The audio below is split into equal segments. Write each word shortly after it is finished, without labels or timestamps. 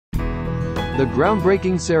The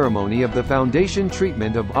groundbreaking ceremony of the foundation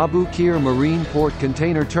treatment of Abu Qir Marine Port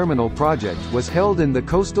Container Terminal project was held in the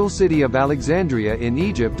coastal city of Alexandria in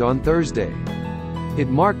Egypt on Thursday. It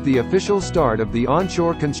marked the official start of the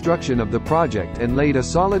onshore construction of the project and laid a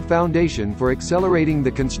solid foundation for accelerating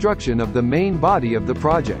the construction of the main body of the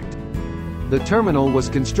project. The terminal was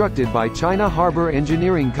constructed by China Harbor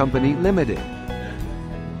Engineering Company Limited.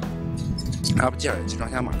 阿布基尔集装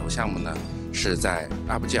箱码头项目呢，是在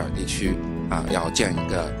阿布基尔地区要建一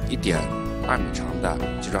个1.2米长的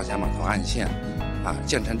集装箱码头岸线，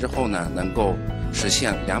建成之后呢，能够实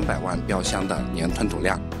现200万标箱的年吞吐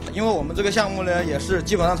量。因为我们这个项目呢，也是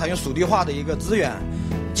基本上采用属地化的一个资源，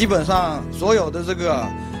基本上所有的这个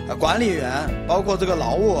管理员，包括这个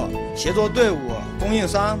劳务、协作队伍、供应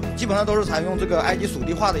商，基本上都是采用这个埃及属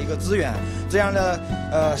地化的一个资源。这样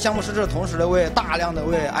呢，项目实施的同时呢，大量的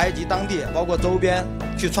为埃及当地，包括周边，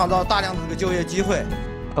去创造大量的这个就业机会。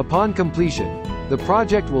Upon completion, the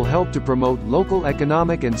project will help to promote local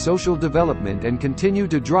economic and social development and continue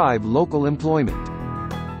to drive local employment.